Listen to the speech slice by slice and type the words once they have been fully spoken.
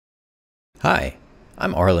Hi,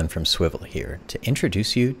 I'm Arlen from Swivl here to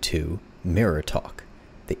introduce you to MirrorTalk,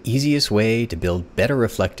 the easiest way to build better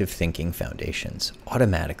reflective thinking foundations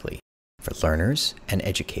automatically for learners and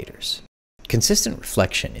educators. Consistent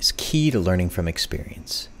reflection is key to learning from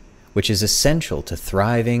experience, which is essential to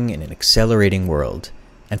thriving in an accelerating world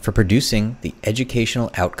and for producing the educational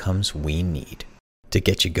outcomes we need. To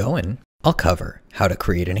get you going, I'll cover how to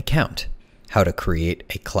create an account, how to create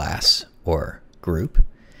a class or group,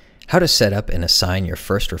 how to set up and assign your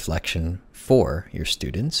first reflection for your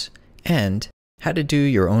students, and how to do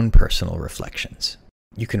your own personal reflections.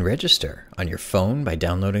 You can register on your phone by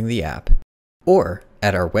downloading the app or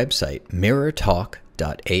at our website,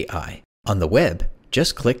 MirrorTalk.AI. On the web,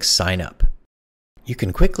 just click Sign Up. You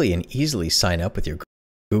can quickly and easily sign up with your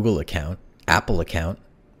Google account, Apple account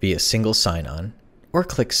via single sign-on, or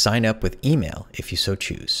click Sign Up with email if you so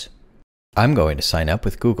choose. I'm going to sign up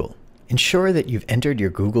with Google. Ensure that you've entered your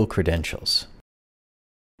Google credentials.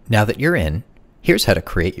 Now that you're in, here's how to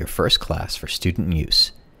create your first class for student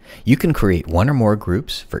use. You can create one or more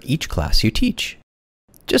groups for each class you teach.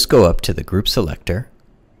 Just go up to the group selector,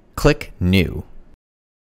 click New.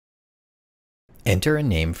 Enter a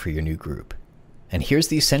name for your new group. And here's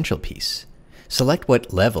the essential piece. Select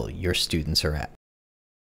what level your students are at.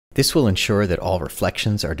 This will ensure that all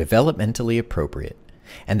reflections are developmentally appropriate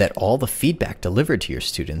and that all the feedback delivered to your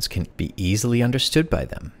students can be easily understood by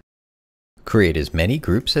them. Create as many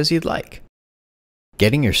groups as you'd like.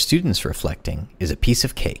 Getting your students reflecting is a piece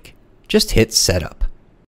of cake. Just hit Setup.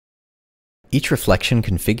 Each reflection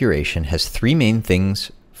configuration has three main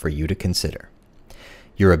things for you to consider: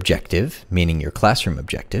 your objective, meaning your classroom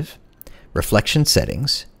objective, reflection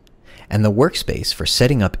settings, and the workspace for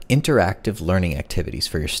setting up interactive learning activities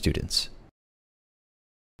for your students.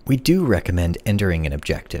 We do recommend entering an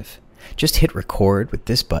objective. Just hit record with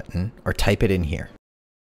this button or type it in here.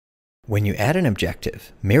 When you add an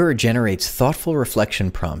objective, Mirror generates thoughtful reflection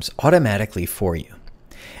prompts automatically for you,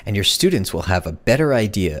 and your students will have a better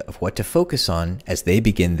idea of what to focus on as they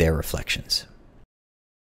begin their reflections.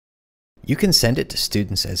 You can send it to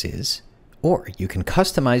students as is, or you can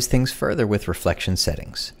customize things further with reflection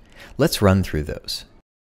settings. Let's run through those.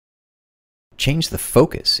 Change the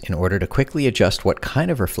focus in order to quickly adjust what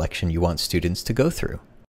kind of reflection you want students to go through.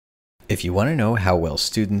 If you want to know how well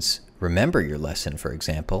students remember your lesson, for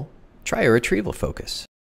example, try a retrieval focus.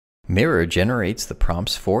 Mirror generates the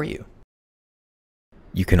prompts for you.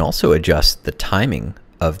 You can also adjust the timing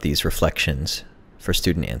of these reflections for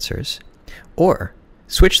student answers, or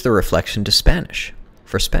switch the reflection to Spanish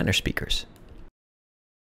for Spanish speakers.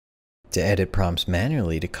 To edit prompts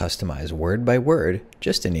manually to customize word by word,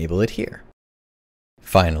 just enable it here.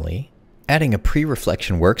 Finally, adding a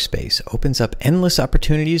pre-reflection workspace opens up endless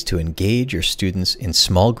opportunities to engage your students in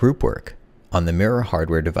small group work on the Mirror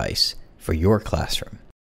hardware device for your classroom.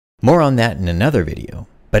 More on that in another video,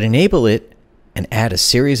 but enable it and add a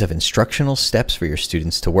series of instructional steps for your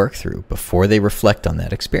students to work through before they reflect on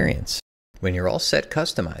that experience. When you're all set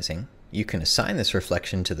customizing, you can assign this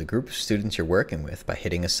reflection to the group of students you're working with by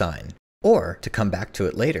hitting Assign, or to come back to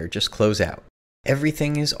it later, just close out.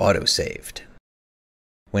 Everything is auto-saved.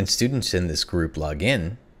 When students in this group log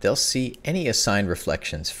in, they'll see any assigned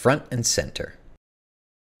reflections front and center.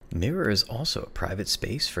 Mirror is also a private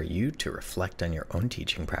space for you to reflect on your own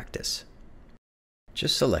teaching practice.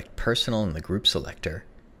 Just select Personal in the group selector,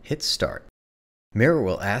 hit Start. Mirror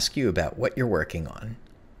will ask you about what you're working on,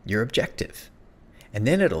 your objective, and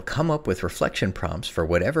then it'll come up with reflection prompts for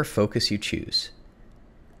whatever focus you choose.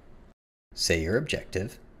 Say your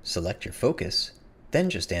objective, select your focus, then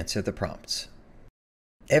just answer the prompts.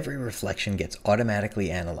 Every reflection gets automatically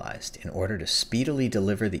analyzed in order to speedily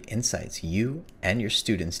deliver the insights you and your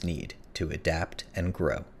students need to adapt and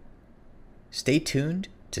grow. Stay tuned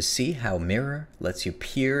to see how Mirror lets you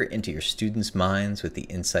peer into your students' minds with the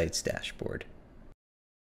Insights dashboard.